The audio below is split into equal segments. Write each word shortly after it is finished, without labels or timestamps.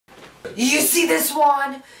You see this,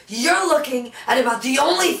 Juan? You're looking at about the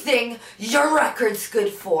only thing your record's good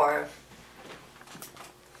for.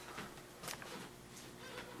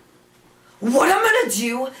 What I'm gonna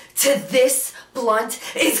do to this blunt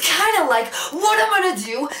is kinda like what I'm gonna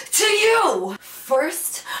do to you.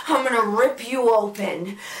 First, I'm gonna rip you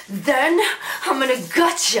open. Then, I'm gonna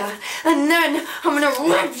gut ya. And then, I'm gonna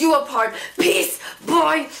rip you apart piece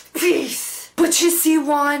by piece. But you see,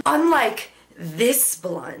 Juan, unlike this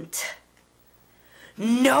blunt,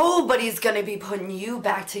 nobody's gonna be putting you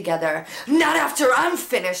back together. Not after I'm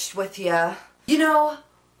finished with ya. You know,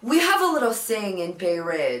 we have a little saying in Bay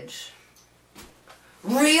Ridge.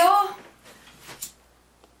 Real?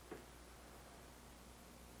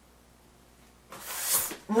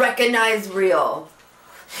 Recognize real.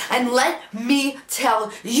 And let me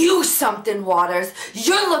tell you something, Wauters.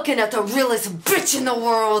 You're looking at the realest bitch in the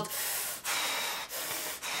world.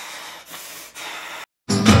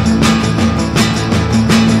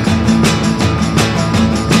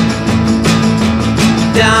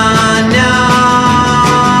 Don't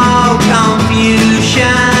know confusion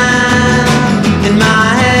in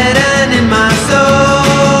my head and in my soul.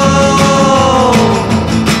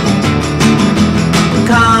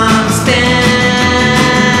 Constant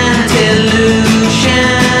illusion,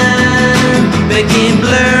 making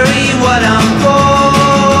blurry what I'm for.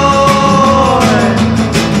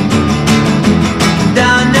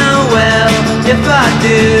 Don't know well if I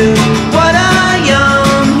do what I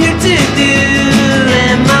am here to do.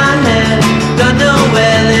 Don't know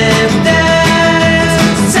well if there's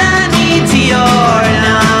sanity or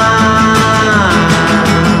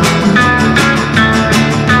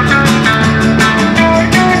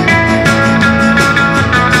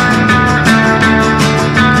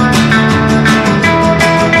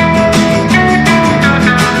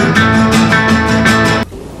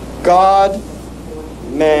God,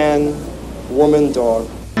 man, woman, dog.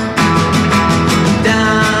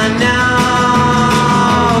 Don't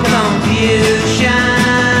know confusion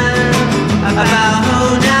about who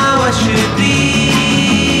now I should be.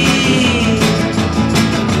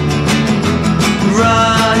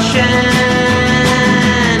 Russian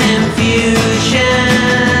infusion,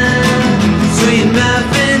 sweet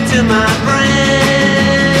muffin to my brain.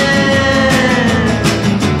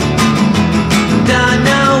 Don't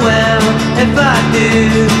know well if I do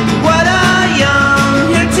what I am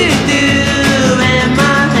here to do in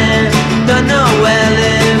my head. Don't know well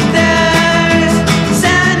if there's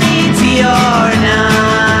sanity or not.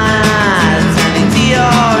 Sanity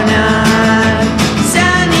or not.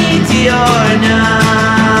 Sanity or not.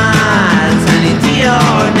 Sanity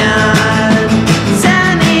or not.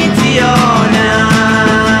 Sanity or not.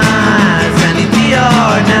 Sanity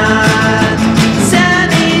or not.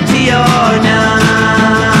 Sanity or not.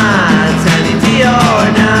 Sanity or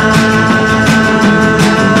not.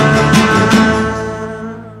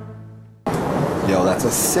 Yo, that's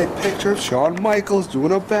a sick picture of Shawn Michaels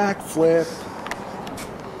doing a backflip.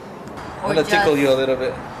 I'm gonna tickle you a little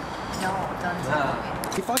bit. No, don't tell me.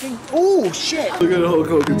 He fucking. Oh shit! Look at Hulk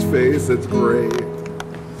Hogan's face. It's great.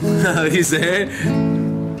 You say it?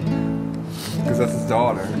 Because that's his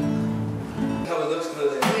daughter. How it looks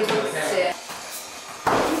good.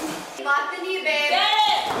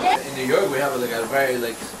 In New York, we have like a very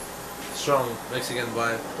like strong Mexican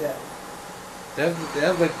vibe. Yeah. There's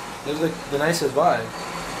like the nicest vibe.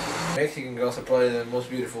 Mexican girls are probably the most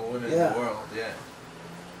beautiful women in the world. Yeah.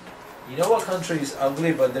 You know what country is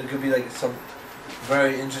ugly, but there could be like some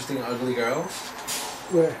very interesting ugly girls?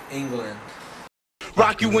 Where? England.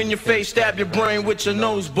 Rock you in your face, stab your brain with your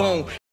nose bone.